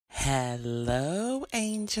Hello,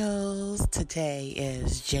 angels. Today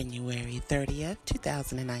is January 30th,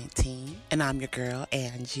 2019, and I'm your girl,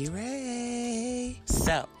 Angie Ray.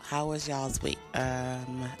 So, how was y'all's week?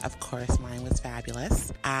 Of course, mine was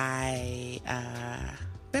fabulous.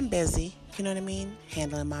 Been busy, you know what I mean?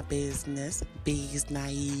 Handling my business, bees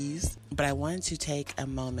knees. But I wanted to take a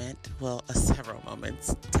moment, several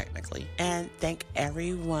moments, technically, and thank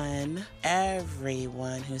everyone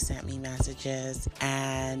who sent me messages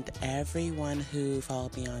and everyone who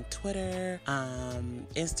followed me on Twitter,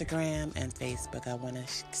 Instagram, and Facebook. I want to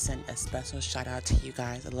send a special shout out to you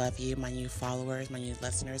guys. I love you, my new followers, my new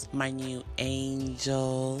listeners, my new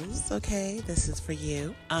angels. Okay, this is for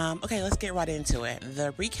you. Okay, let's get right into it.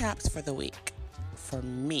 The recaps for the week for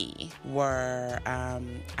me were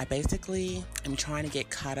I basically am trying to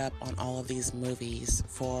get caught up on all of these movies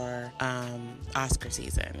for Oscar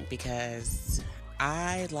season, because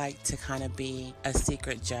I like to kind of be a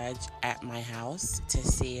secret judge at my house to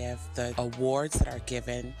see if the awards that are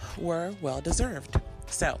given were well deserved.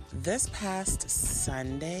 So this past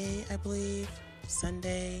Sunday, I believe,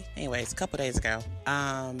 anyways, a couple days ago,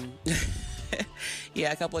 a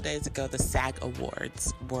couple of days ago, the SAG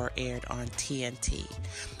Awards were aired on TNT.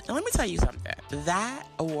 And let me tell you something. That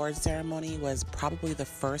award ceremony was probably the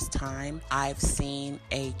first time I've seen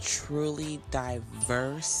a truly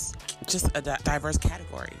diverse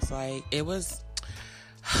categories. Like, it was...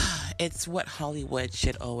 It's what Hollywood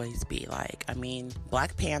should always be like. I mean,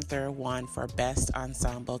 Black Panther won for Best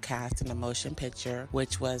Ensemble Cast in a Motion Picture,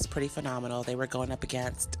 which was pretty phenomenal. They were going up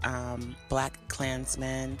against Black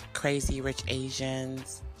Klansmen, Crazy Rich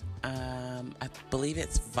Asians, I believe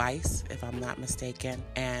it's Vice, if I'm not mistaken,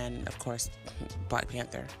 and of course, Black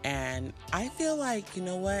Panther. And I feel like, you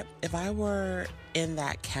know what, if I were in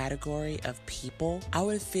that category of people, I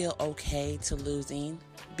would feel okay to losing,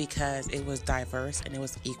 because it was diverse and it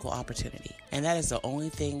was equal opportunity. And that is the only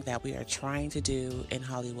thing that we are trying to do in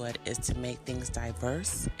Hollywood, is to make things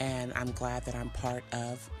diverse. And I'm glad that I'm part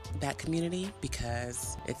of that community,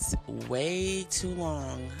 because it's way too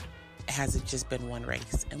long has it just been one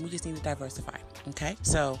race, and we just need to diversify. Okay,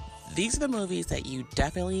 so these are the movies that you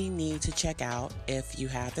definitely need to check out if you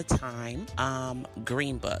have the time.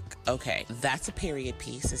 Green Book. Okay, that's a period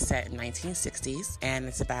piece. It's set in 1960s, and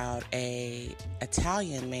it's about a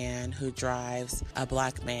Italian man who drives a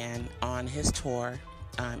black man on his tour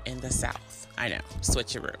in the South. I know,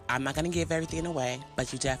 switcheroo. I'm not going to give everything away,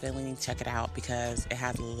 but you definitely need to check it out, because it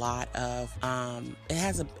has a lot of, it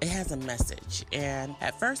has a message. And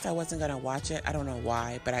at first I wasn't going to watch it. I don't know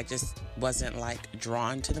why, but I just wasn't like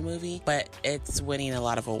drawn to the movie, but it's winning a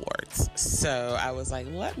lot of awards. So I was like,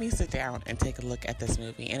 let me sit down and take a look at this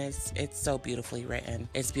movie. And it's so beautifully written.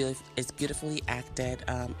 It's beautifully acted.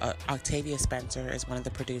 Octavia Spencer is one of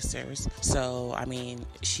the producers. So, I mean,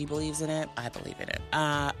 she believes in it. I believe in it.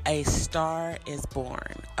 A Star is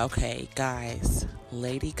Born. Okay, guys,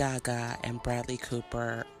 Lady Gaga and Bradley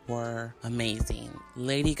Cooper were amazing.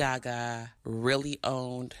 Lady Gaga really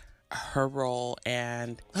owned her role,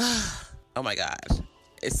 and oh my gosh,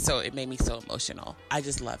 it made me so emotional. I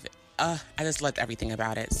just love it. I just loved everything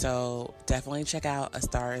about it. So definitely check out A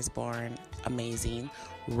Star is Born. Amazing.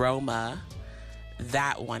 Roma.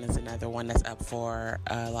 That one is another one that's up for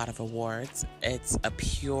a lot of awards. It's a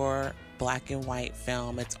pure black and white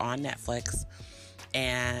film. It's on Netflix,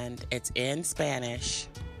 and it's in Spanish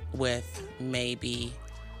with maybe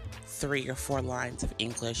 3 or 4 lines of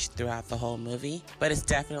English throughout the whole movie. But it's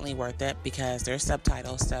definitely worth it, because there's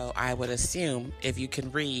subtitles. So I would assume if you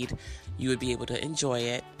can read, you would be able to enjoy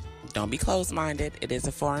it. Don't be closed-minded. It is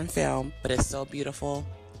a foreign film, but it's so beautiful.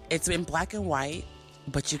 It's in black and white,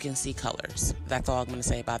 but you can see colors. That's all I'm going to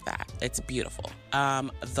say about that. It's beautiful.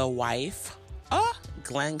 The Wife.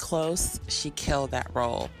 Glenn Close. She killed that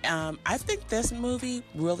role. I think this movie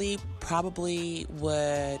really probably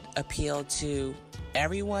would appeal to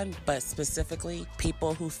everyone, but specifically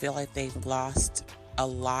people who feel like they've lost a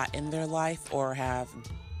lot in their life, or have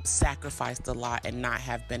sacrificed a lot and not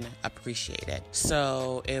have been appreciated.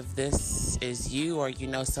 So if this is you, or you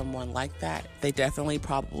know someone like that, they definitely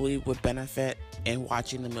probably would benefit in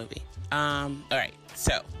watching the movie. All right,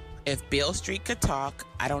 so if Beale Street Could Talk,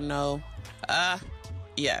 I don't know.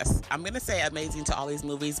 Yes, I'm gonna say amazing to all these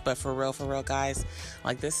movies, but for real, guys,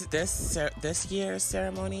 like this year's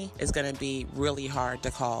ceremony is gonna be really hard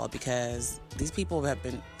to call, because these people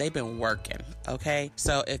they've been working. Okay,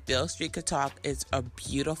 so if Beale Street Could Talk is a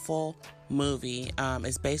beautiful movie.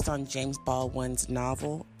 It's based on James Baldwin's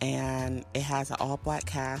novel, and it has an all-black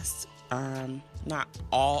cast. Not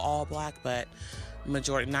all black, but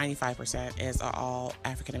majority, 95% is an all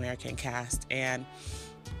African American cast, and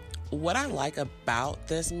what I like about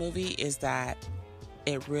this movie is that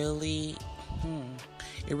it really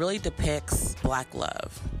depicts Black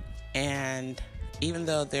love. And even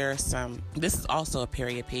though this is also a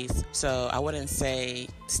period piece, so I wouldn't say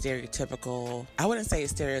stereotypical. I wouldn't say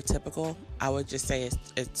it's stereotypical. I would just say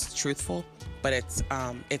it's truthful. But it's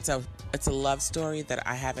a love story that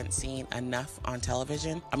I haven't seen enough on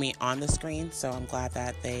television. I mean, on the screen. So I'm glad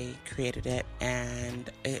that they created it,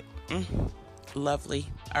 and it. Lovely.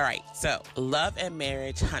 All right, so Love and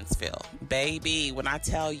Marriage Huntsville. Baby, when I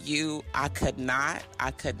tell you I could not.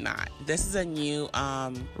 This is a new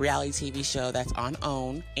reality TV show that's on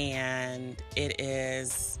OWN, and it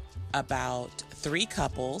is about 3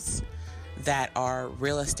 couples that are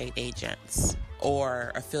real estate agents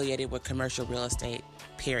or affiliated with commercial real estate,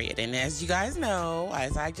 period. And as you guys know,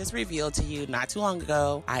 as I just revealed to you not too long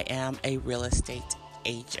ago, I am a real estate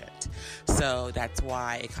agent. So that's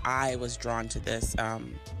why I was drawn to this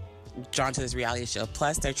reality show.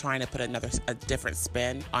 Plus, they're trying to put a different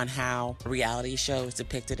spin on how reality show is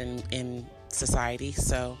depicted in society.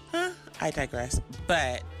 So, I digress.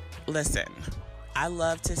 But listen, I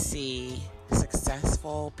love to see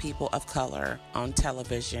successful people of color on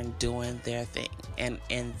television doing their thing. And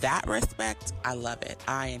in that respect, I love it.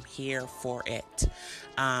 I am here for it.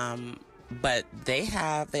 But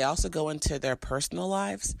they also go into their personal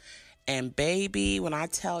lives. And baby, when I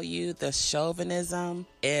tell you the chauvinism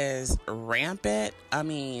is rampant, I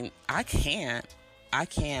mean, I can't.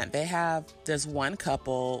 They have this one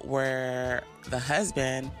couple where the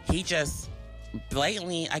husband, he just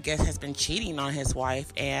blatantly, I guess, has been cheating on his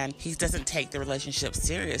wife, and he doesn't take the relationship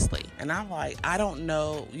seriously. And I'm like, I don't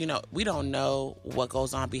know, we don't know what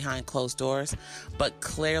goes on behind closed doors, but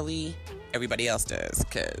clearly everybody else does,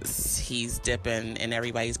 because he's dipping in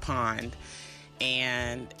everybody's pond.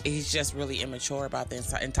 And he's just really immature about the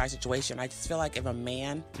entire situation. I just feel like if a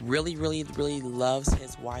man really, really, really loves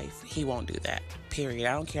his wife, he won't do that. Period.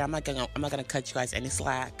 I don't care. I'm not gonna cut you guys any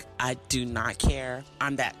slack. I do not care.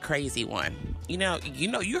 I'm that crazy one.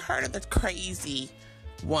 You heard of the crazy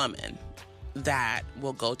woman that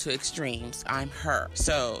will go to extremes. I'm her.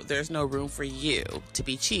 So there's no room for you to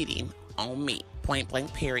be cheating on me. Point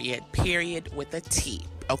blank. Period. Period with a T.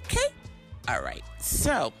 Okay. All right.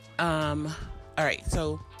 So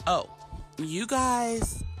you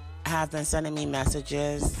guys have been sending me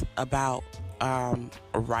messages about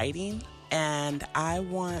writing, and I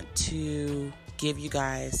want to give you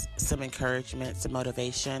guys some encouragement, some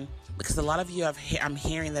motivation, because a lot of you I'm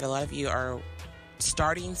hearing that a lot of you are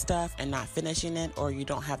starting stuff and not finishing it, or you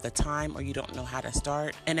don't have the time, or you don't know how to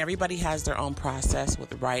start. And everybody has their own process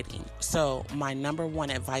with writing. So my number one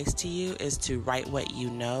advice to you is to write what you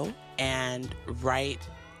know, and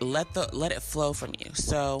let it flow from you.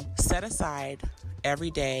 So set aside every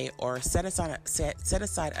day, or set aside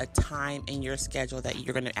a time in your schedule that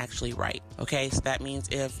you're going to actually write. Okay, so that means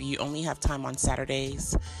if you only have time on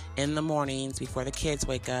Saturdays in the mornings before the kids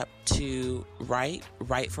wake up to write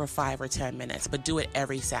for 5 or 10 minutes, but do it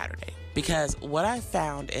every Saturday. Because what I've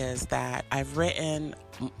found is that I've written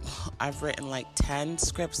like 10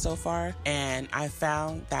 scripts so far, and I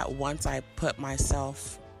found that once I put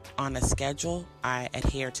myself on a schedule, I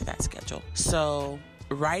adhere to that schedule. So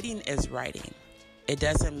writing is writing. It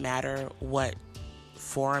doesn't matter what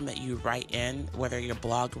form that you write in, whether you're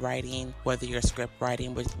blog writing, whether you're script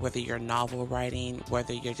writing, whether you're novel writing,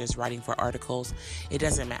 whether you're just writing for articles. It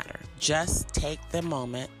doesn't matter. Just take the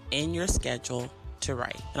moment in your schedule to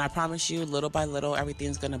write. And I promise you, little by little,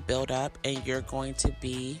 everything's going to build up, and you're going to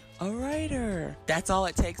be a writer. That's all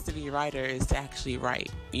it takes to be a writer, is to actually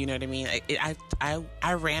write. You know what I mean?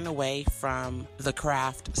 I ran away from the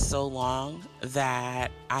craft so long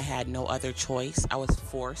that I had no other choice. I was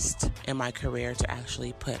forced in my career to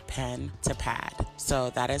actually put pen to pad.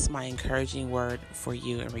 So that is my encouraging word for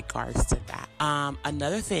you in regards to that.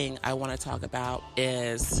 Another thing I want to talk about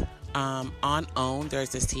is on OWN, there's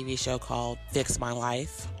this TV show called Fix My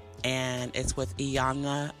Life, and it's with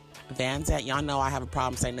Iyanla Vanzant. Y'all know I have a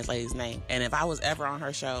problem saying this lady's name, and if I was ever on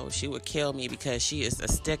her show, she would kill me because she is a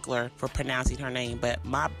stickler for pronouncing her name, but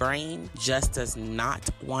my brain just does not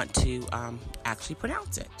want to actually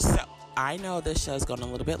pronounce it. So I know this show's going a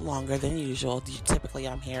little bit longer than usual. Typically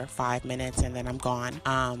I'm here 5 minutes and then I'm gone,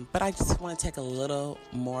 but I just want to take a little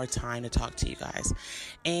more time to talk to you guys.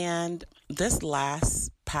 And this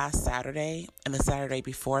past Saturday and the Saturday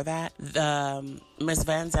before that, Miss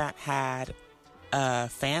Vanzant had a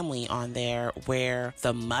family on there where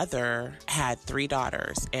the mother had 3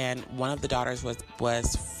 daughters, and one of the daughters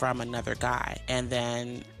was from another guy, and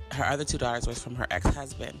then her other 2 daughters was from her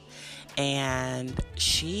ex-husband. And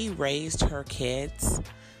she raised her kids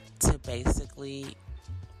to basically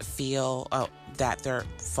feel that their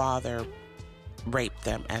father raped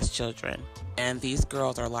them as children. And these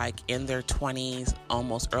girls are like in their 20s,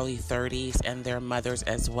 almost early 30s, and their mothers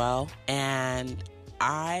as well. And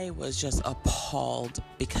I was just appalled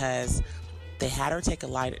because they had her take a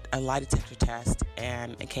lie detector test,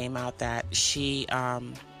 and it came out that she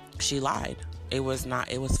lied. It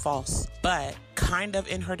was false. But kind of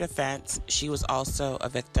in her defense, she was also a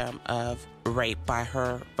victim of rape by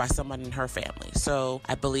someone in her family. So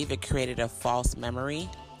I believe it created a false memory,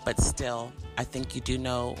 but still, I think you do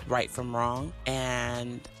know right from wrong.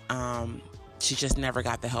 And she just never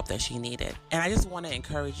got the help that she needed. And I just want to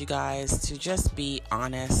encourage you guys to just be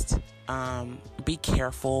honest. Be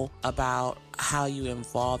careful about how you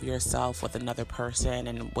involve yourself with another person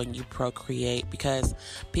and when you procreate, because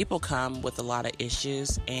people come with a lot of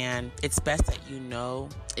issues, and it's best that you know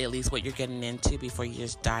at least what you're getting into before you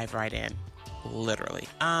just dive right in, literally.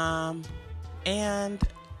 And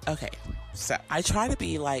okay, so I try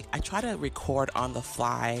to record on the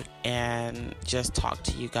fly and just talk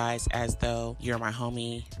to you guys as though you're my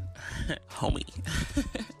homie,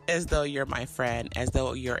 as though you're my friend, as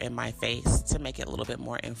though you're in my face, to make it a little bit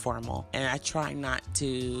more informal. And I try not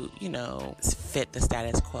to, fit the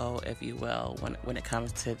status quo, if you will, when it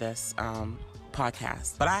comes to this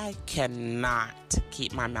podcast. But I cannot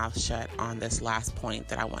keep my mouth shut on this last point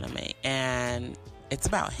that I want to make. And it's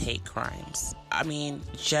about hate crimes. I mean,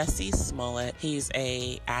 Jussie Smollett, he's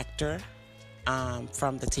a actor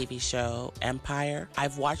from the TV show Empire.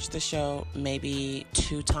 I've watched the show maybe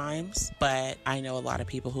 2 times, but I know a lot of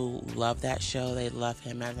people who love that show. They love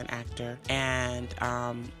him as an actor. And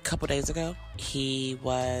a couple days ago, he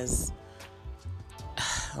was,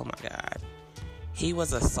 oh my God, he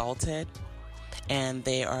was assaulted, and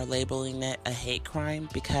they are labeling it a hate crime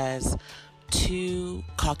because 2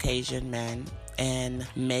 Caucasian men in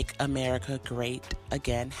Make America Great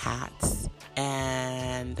Again hats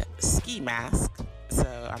and ski mask.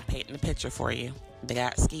 So I'm painting a picture for you. They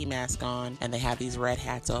got ski mask on, and they have these red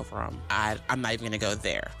hats over them. I'm not even going to go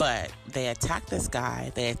there. But they attacked this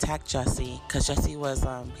guy. They attacked Jussie because Jussie was,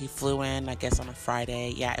 he flew in, I guess, on a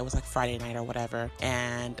Friday. Yeah, it was like Friday night or whatever.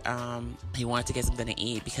 And he wanted to get something to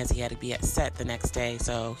eat because he had to be at set the next day.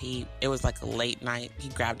 So it was like a late night. He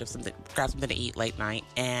grabbed something to eat late night.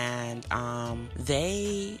 And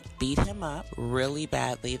they beat him up really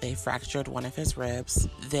badly. They fractured one of his ribs.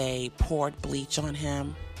 They poured bleach on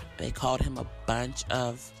him. They called him a bunch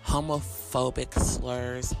of homophobic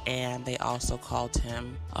slurs, and they also called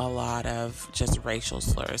him a lot of just racial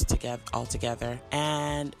slurs altogether.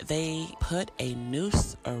 And they put a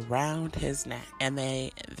noose around his neck, and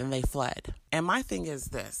then they fled. And my thing is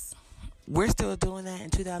this: we're still doing that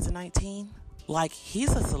in 2019. Like,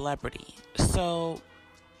 he's a celebrity, so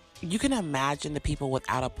you can imagine the people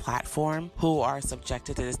without a platform who are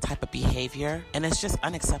subjected to this type of behavior, and it's just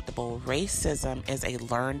unacceptable. Racism is a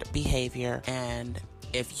learned behavior, and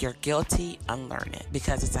if you're guilty, unlearn it,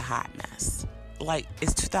 because it's a hot mess. Like,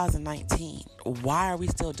 it's 2019. Why are we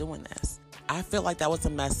still doing this? I feel like that was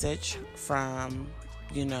a message from,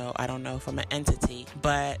 I don't know, from an entity,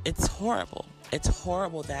 but it's horrible. It's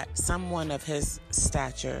horrible that someone of his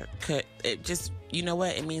stature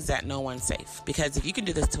it means that no one's safe. Because if you can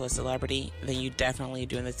do this to a celebrity, then you definitely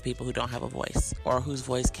doing this to people who don't have a voice or whose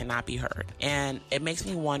voice cannot be heard. And it makes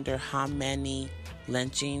me wonder how many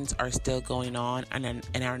lynchings are still going on and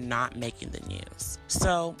are not making the news.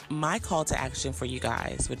 So my call to action for you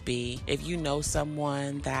guys would be, if you know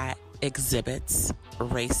someone that exhibits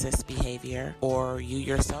racist behavior, or you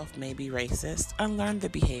yourself may be racist, unlearn the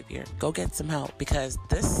behavior. Go get some help, because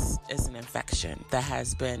this is an infection that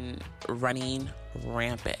has been running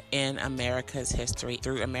rampant in America's history,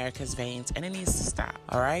 through America's veins, and it needs to stop.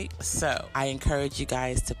 All right? So I encourage you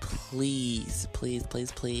guys to please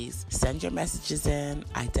send your messages in.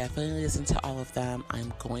 I definitely listen to all of them.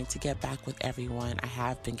 I'm going to get back with everyone. I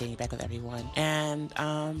have been getting back with everyone. And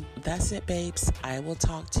that's it, babes. I will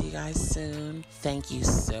talk to you guys soon. Thank you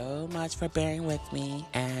so much for bearing with me,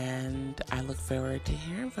 and I look forward to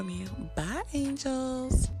hearing from you. Bye,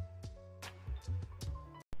 angels.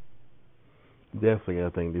 Definitely, I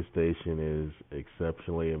think this station is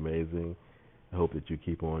exceptionally amazing. I hope that you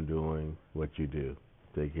keep on doing what you do.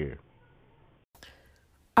 Take care.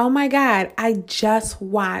 Oh my God, I just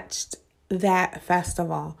watched that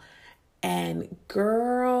festival, and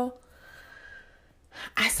girl,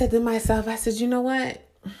 I said to myself, you know what?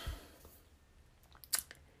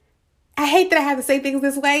 I hate that I have to say things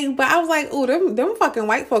this way, but I was like, ooh, them fucking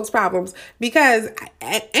white folks problems, because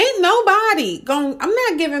ain't nobody I'm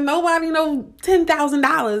not giving nobody no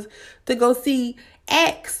 $10,000 to go see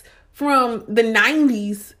X from the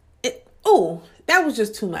 90s. that was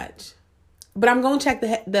just too much. But I'm going to check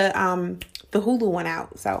the Hulu one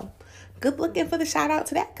out. So good looking for the shout out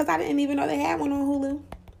to that, because I didn't even know they had one on Hulu.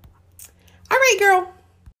 All right, girl.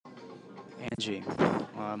 Angie,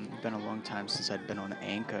 it's been a long time since I'd been on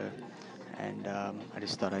Anchor, and I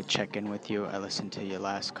just thought I'd check in with you. I listened to your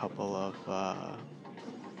last couple of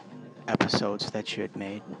episodes that you had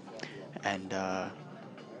made, and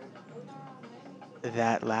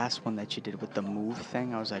that last one that you did with the move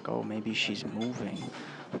thing, I was like, oh, maybe she's moving.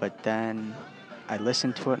 But then I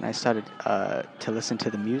listened to it, and I started to listen to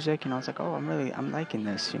the music, and I was like, oh, I'm liking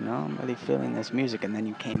this, I'm really feeling this music. And then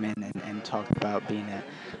you came in and talked about being a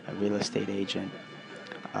real estate agent.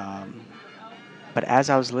 But as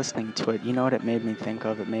I was listening to it, you know what it made me think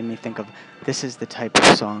of? It made me think of, this is the type of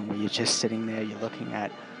song where you're just sitting there, you're looking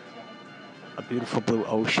at a beautiful blue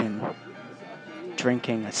ocean,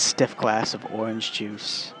 drinking a stiff glass of orange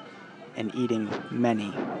juice, and eating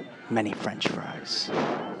many, many French fries.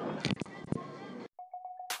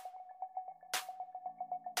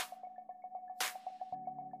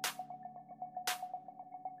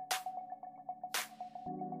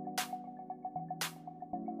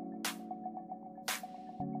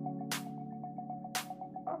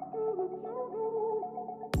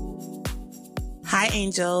 Hi,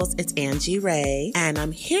 angels. It's Angie Ray, and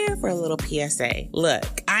I'm here for a little PSA.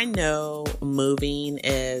 Look, I know moving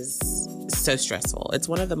is so stressful. It's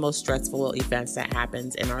one of the most stressful events that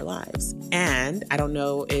happens in our lives. And I don't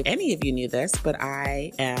know if any of you knew this, but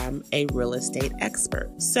I am a real estate expert.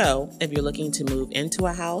 So if you're looking to move into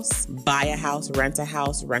a house, buy a house, rent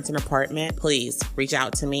an apartment, please reach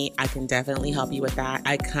out to me. I can definitely help you with that.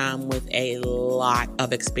 I come with a lot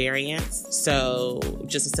of experience. So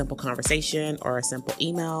just a simple conversation or a simple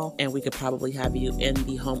email, and we could probably have you in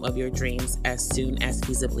the home of your dreams as soon as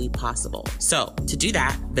feasibly possible. So to do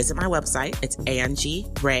that, visit my website. It's Angie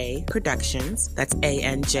Ray Productions. That's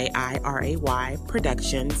ANJIRAY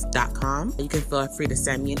Productions.com. You can feel free to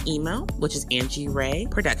send me an email, which is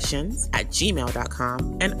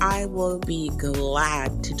AngieRayProductions@gmail.com, and I will be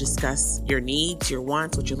glad to discuss your needs, your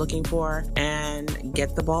wants, what you're looking for, and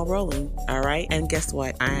get the ball rolling. All right. And guess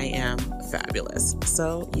what? I am fabulous.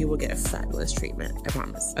 So you will get fabulous treatment. I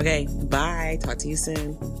promise. Okay. Bye. Talk to you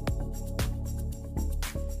soon.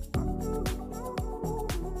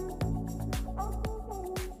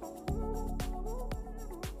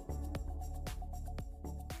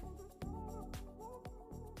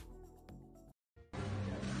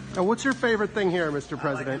 Now, what's your favorite thing here, Mr.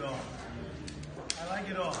 President? I like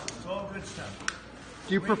it all. It's all good stuff.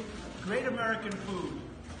 Do you great American food.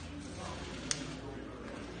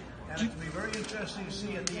 And it'll be very interesting to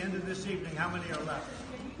see at the end of this evening how many are left.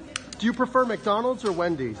 Do you prefer McDonald's or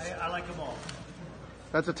Wendy's? I like them all.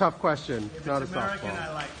 That's a tough question. If not it's a American, softball.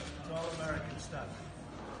 I like it. It's all American stuff.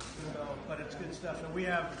 So, but it's good stuff. And we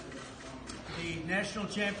have the national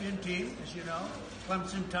champion team, as you know,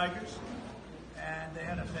 Clemson Tigers. And they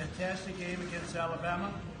had a fantastic game against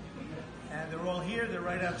Alabama. And they're all here. They're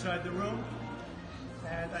right outside the room.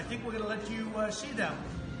 And I think we're going to let you see them.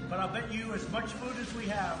 But I'll bet you as much food as we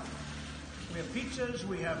have. We have pizzas.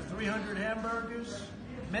 We have 300 hamburgers.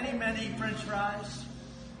 Many, many French fries.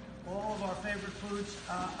 All of our favorite foods.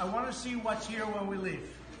 I want to see what's here when we leave.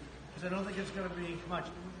 Because I don't think it's going to be much.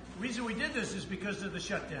 The reason we did this is because of the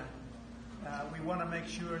shutdown. We want to make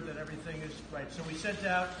sure that everything is right. So we sent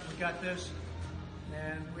out. We got this.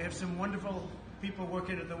 And we have some wonderful people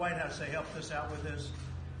working at the White House. They helped us out with this.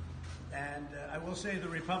 And I will say the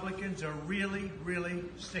Republicans are really, really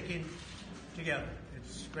sticking together.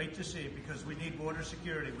 It's great to see because we need border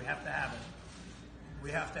security. We have to have it.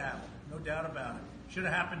 We have to have it. No doubt about it. Should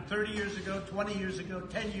have happened 30 years ago, 20 years ago,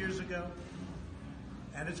 10 years ago.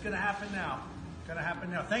 And it's going to happen now. It's going to happen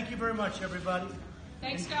now. Thank you very much, everybody.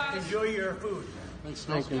 Thanks, guys. Enjoy your food.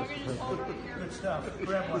 Thank you. Good stuff.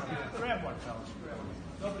 Grab one, fellas.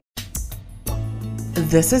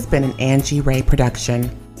 This has been an Angie Ray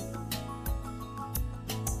production.